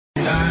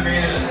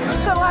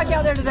What's it like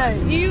out there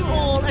today? You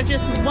all are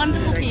just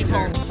wonderful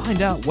people.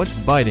 Find out what's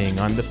biting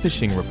on the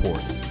Fishing Report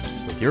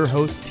with your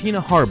host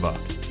Tina Harbuck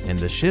and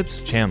the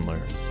ship's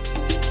Chandler.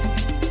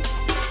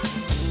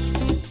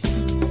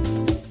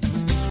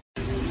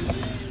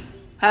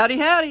 Howdy,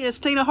 howdy, it's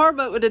Tina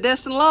Harbuck with the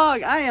Destin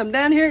Log. I am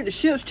down here at the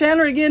ship's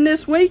Chandler again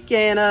this week,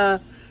 and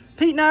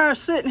Pete and I are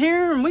sitting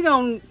here, and we're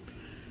going to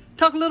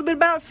talk a little bit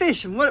about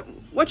fishing.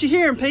 What you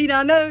hearing, Pete?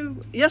 I know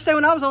yesterday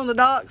when I was on the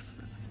docks,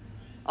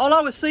 all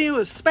I was seeing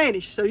was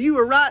Spanish, so you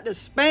were right, the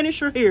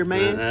Spanish are here,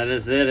 man. That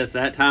is it. It's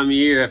that time of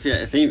year. If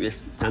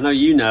I know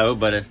you know,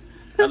 but if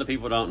other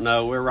people don't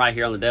know, we're right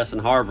here on the Destin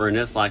Harbor, and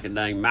it's like a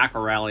dang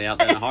mackerel rally out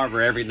there in the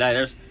harbor every day.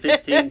 There's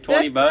 15,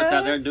 20 boats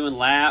out there doing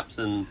laps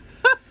and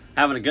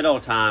having a good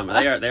old time.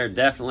 They're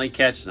definitely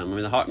catching them.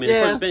 Of course,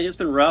 it's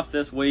been rough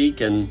this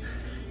week, and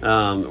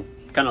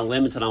kind of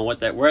limited on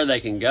where they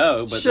can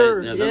go, but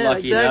sure, they're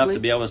lucky enough to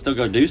be able to still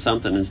go do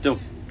something and still.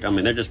 I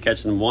mean, they're just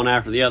catching them one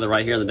after the other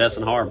right here in the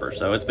Destin Harbor,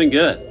 so it's been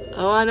good.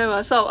 Oh, I know.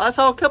 I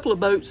saw a couple of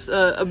boats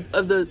of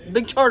the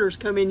big charters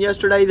come in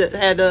yesterday that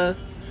had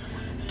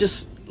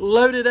just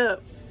loaded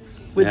up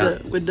with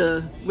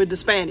the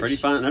Spanish. Pretty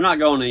fun. They're not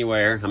going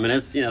anywhere. I mean,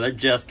 it's they're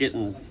just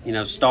getting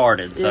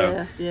started.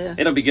 So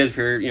it'll be good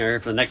for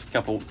for the next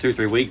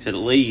 2-3 weeks at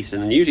least.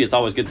 And usually it's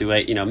always good through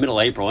middle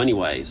April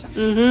anyways.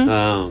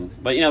 Mm-hmm.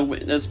 But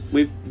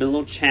we've been a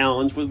little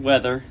challenged with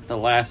weather the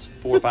last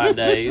 4 or 5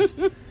 days.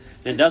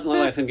 And it doesn't look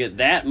like it's going to get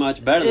that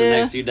much better the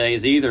next few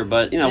days either.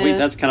 But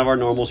that's kind of our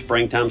normal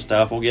springtime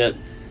stuff. We'll get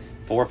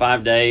 4 or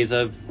 5 days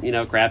of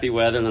crappy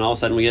weather, and then all of a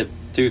sudden we get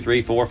 2,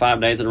 3, 4,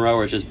 5 days in a row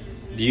where it's just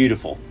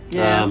beautiful.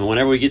 Yeah. And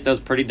whenever we get those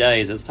pretty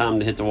days, it's time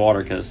to hit the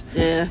water because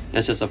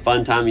it's just a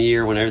fun time of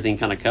year when everything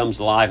kind of comes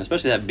to life,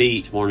 especially that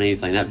beach more than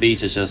anything. That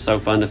beach is just so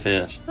fun to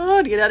fish.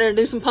 Oh, to get out there and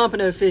do some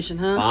pompano fishing,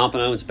 huh?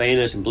 Pompano and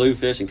Spanish and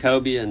bluefish and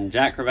cobia and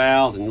jack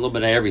crevalles and a little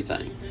bit of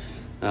everything.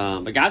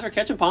 But guys are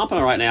catching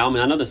pompano right now. I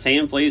mean, I know the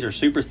sand fleas are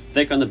super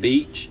thick on the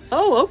beach.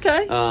 Oh,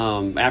 okay.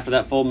 After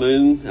that full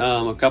moon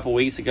a couple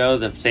weeks ago,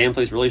 the sand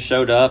fleas really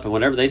showed up, and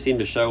whenever they seem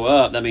to show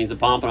up, that means the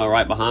pompano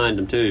right behind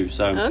them too.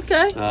 So,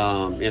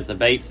 if the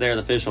bait's there,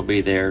 the fish will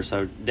be there.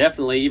 So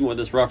definitely, even with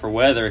this rougher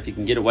weather, if you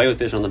can get away with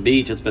fish on the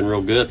beach, it's been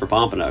real good for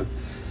pompano.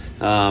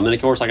 And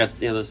of course, like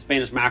the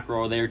Spanish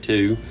mackerel are there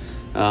too.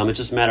 It's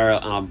just a matter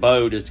of, on a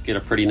boat is to get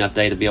a pretty enough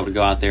day to be able to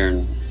go out there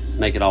and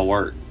make it all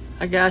work.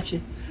 I got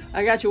you.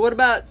 What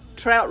about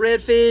trout,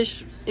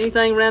 redfish,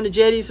 anything around the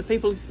jetties so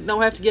people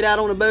don't have to get out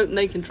on a boat and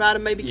they can try to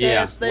maybe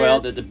cast there? Well,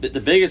 the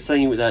biggest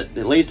thing that,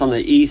 at least on the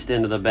east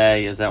end of the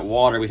bay, is that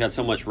water. We've had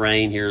so much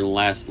rain here in the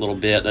last little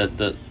bit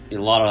that a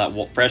lot of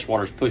that fresh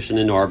water is pushing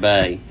into our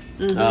bay.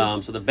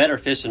 Mm-hmm. So the better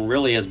fishing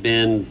really has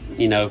been,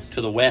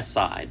 to the west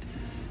side,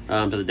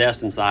 to the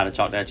Destin side of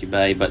Choctawhatchee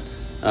Bay. But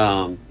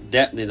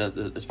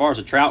as far as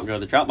the trout go,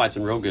 the trout bite's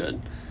been real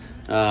good.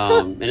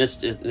 And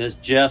it's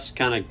just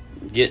kind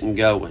of getting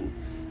going.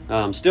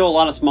 Still a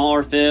lot of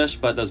smaller fish,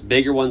 but those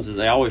bigger ones,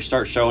 they always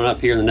start showing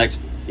up here in the next,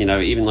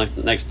 even like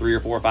the next 3 or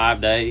 4 or 5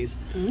 days.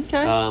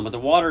 Okay. But the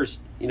water's,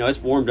 it's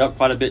warmed up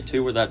quite a bit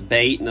too, where that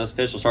bait and those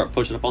fish will start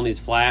pushing up on these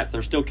flats.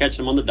 They're still catching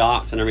them on the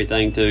docks and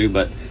everything too,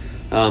 but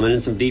and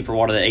in some deeper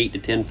water, the 8 to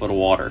 10 foot of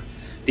water,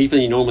 deeper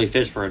than you normally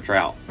fish for a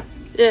trout.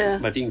 Yeah.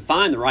 But if you can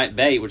find the right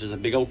bait, which is a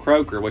big old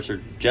croaker, which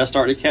are just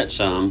starting to catch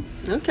some.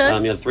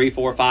 Okay. 3,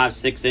 4, 5,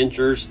 6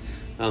 inchers.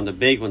 The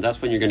big ones,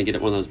 that's when you're going to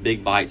get one of those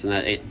big bites in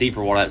that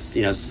deeper water. That's,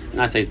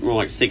 I say it's more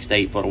like 6 to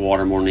 8 foot of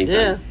water more than anything.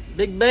 Yeah,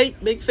 big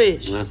bait, big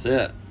fish. And that's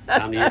it.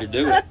 Time of year to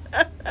do it.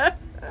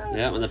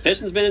 Yeah, and the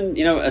fishing's been,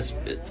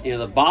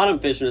 the bottom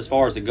fishing as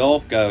far as the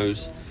Gulf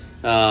goes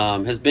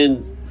has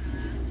been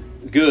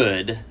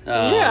good.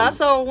 I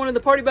saw one of the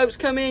party boats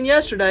come in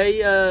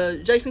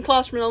yesterday. Jason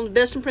Klosterman on the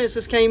Destin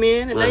Princess came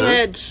in, and they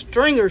had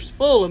stringers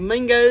full of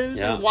mingos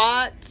and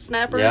white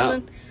snappers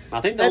and I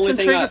think the that's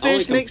only some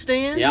triggerfish mixed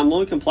in. Yeah, the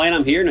only complaint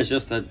I'm hearing is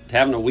just that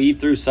having to weed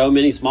through so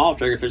many small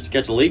triggerfish to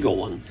catch a legal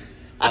one.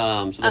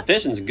 So the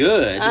fishing's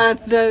good. I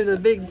know the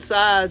big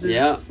size is...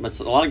 Yeah, but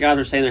a lot of guys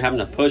are saying they're having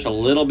to push a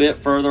little bit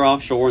further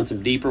offshore in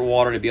some deeper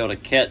water to be able to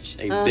catch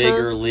a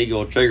bigger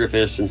legal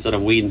triggerfish instead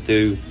of weeding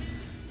through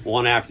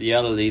one after the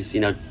other of these,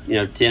 10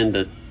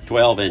 to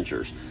 12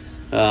 inchers.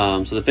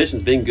 So the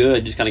fishing's been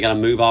good. You just kind of got to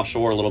move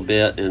offshore a little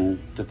bit and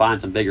to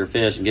find some bigger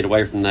fish and get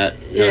away from that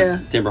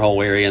timber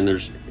hole area. And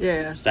there's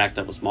stacked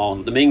up with small.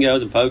 The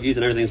mingos and pokies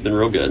and everything's been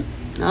real good.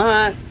 All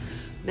right.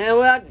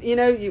 Now,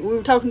 we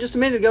were talking just a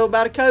minute ago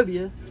about a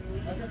cobia.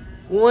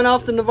 One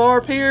off the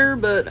Navarre Pier,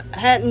 but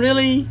hadn't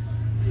really...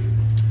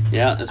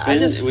 Yeah,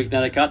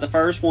 now they caught the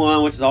first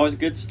one, which is always a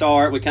good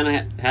start. We kind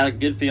of had a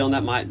good feeling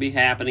that might be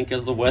happening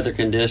because of the weather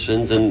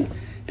conditions, and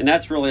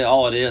that's really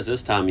all it is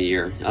this time of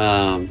year.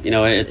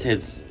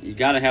 It's you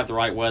got to have the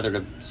right weather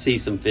to see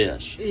some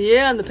fish.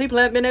 Yeah, and the people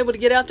haven't been able to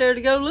get out there to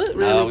go look.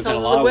 Really, we've had a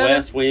lot of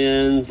west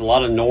winds, a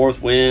lot of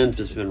north winds.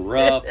 It's been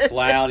rough,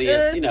 cloudy.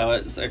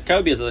 It's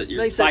cobia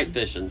is sight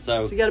fishing,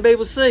 so you got to be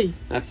able to see.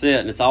 That's it,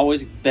 and it's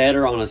always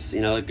better on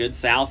a good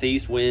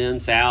southeast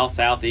wind,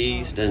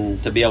 southeast,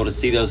 and to be able to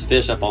see those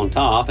fish up on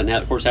top, and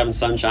of course having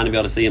sunshine to be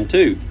able to see them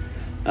too.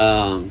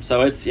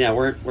 So it's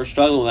we're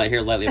struggling with that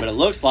here lately. But it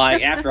looks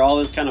like after all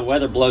this kind of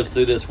weather blows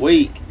through this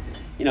week,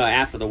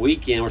 after the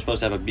weekend, we're supposed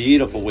to have a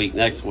beautiful week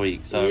next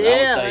week. So I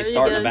would say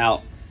starting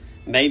about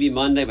maybe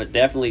Monday, but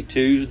definitely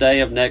Tuesday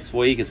of next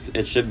week,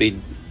 it should be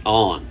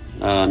on.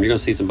 You're going to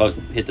see some boats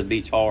hit the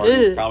beach hard.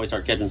 And probably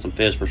start catching some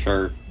fish for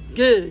sure.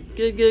 Good.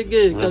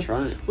 That's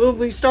right. We'll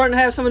be starting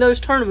to have some of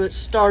those tournaments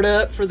start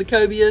up for the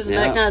cobias and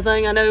that kind of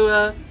thing. I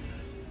know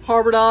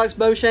Harbor Docks,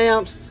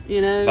 Beauchamps,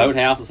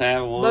 Boathouse is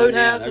having one.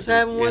 Boathouse is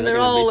having one. They're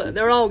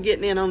all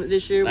getting in on it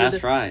this year.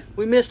 That's right.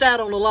 We missed out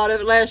on a lot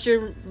of it last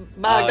year.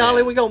 By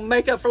golly, we're gonna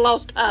make up for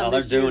lost time.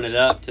 They're doing it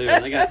up too.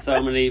 And they got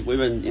so many. We've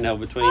been,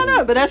 between. I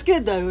know, but that's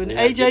good though. And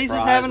AJ's is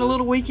having a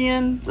little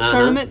weekend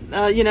tournament.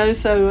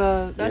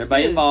 So that's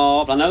everybody good.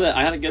 involved. I know that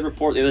I had a good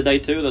report the other day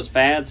too. Those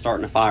fads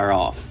starting to fire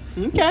off.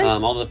 Okay.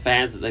 All the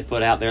fads that they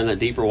put out there in that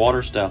deeper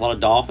water stuff. A lot of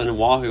dolphin and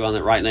wahoo on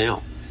it right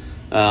now,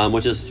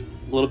 which is a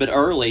little bit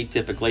early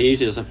typically.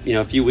 Usually it's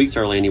a few weeks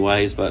early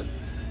anyways, but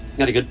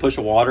got a good push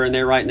of water in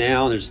there right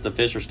now. And the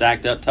fish are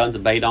stacked up, tons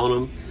of bait on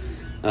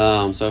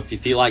them. So if you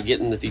feel like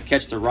if you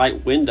catch the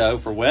right window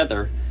for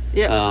weather,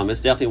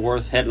 it's definitely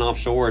worth heading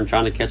offshore and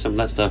trying to catch some of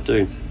that stuff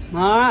too.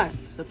 All right.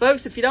 So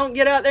folks, if you don't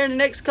get out there in the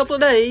next couple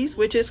of days,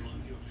 which is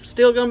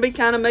still going to be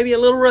kind of maybe a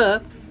little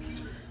rough,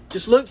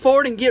 just look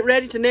forward and get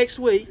ready to next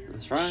week.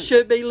 That's right.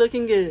 Should be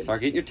looking good.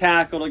 Start getting your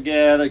tackle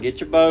together,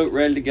 get your boat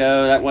ready to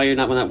go. That way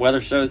when that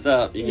weather shows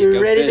up, you can just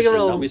go ready fishing. to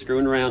roll. Don't be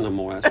screwing around no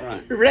more. That's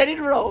right. Ready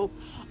to roll.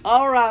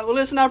 All right. Well,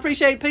 listen, I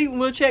appreciate it, Pete, and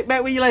we'll check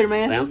back with you later,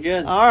 man. Sounds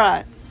good. All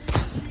right.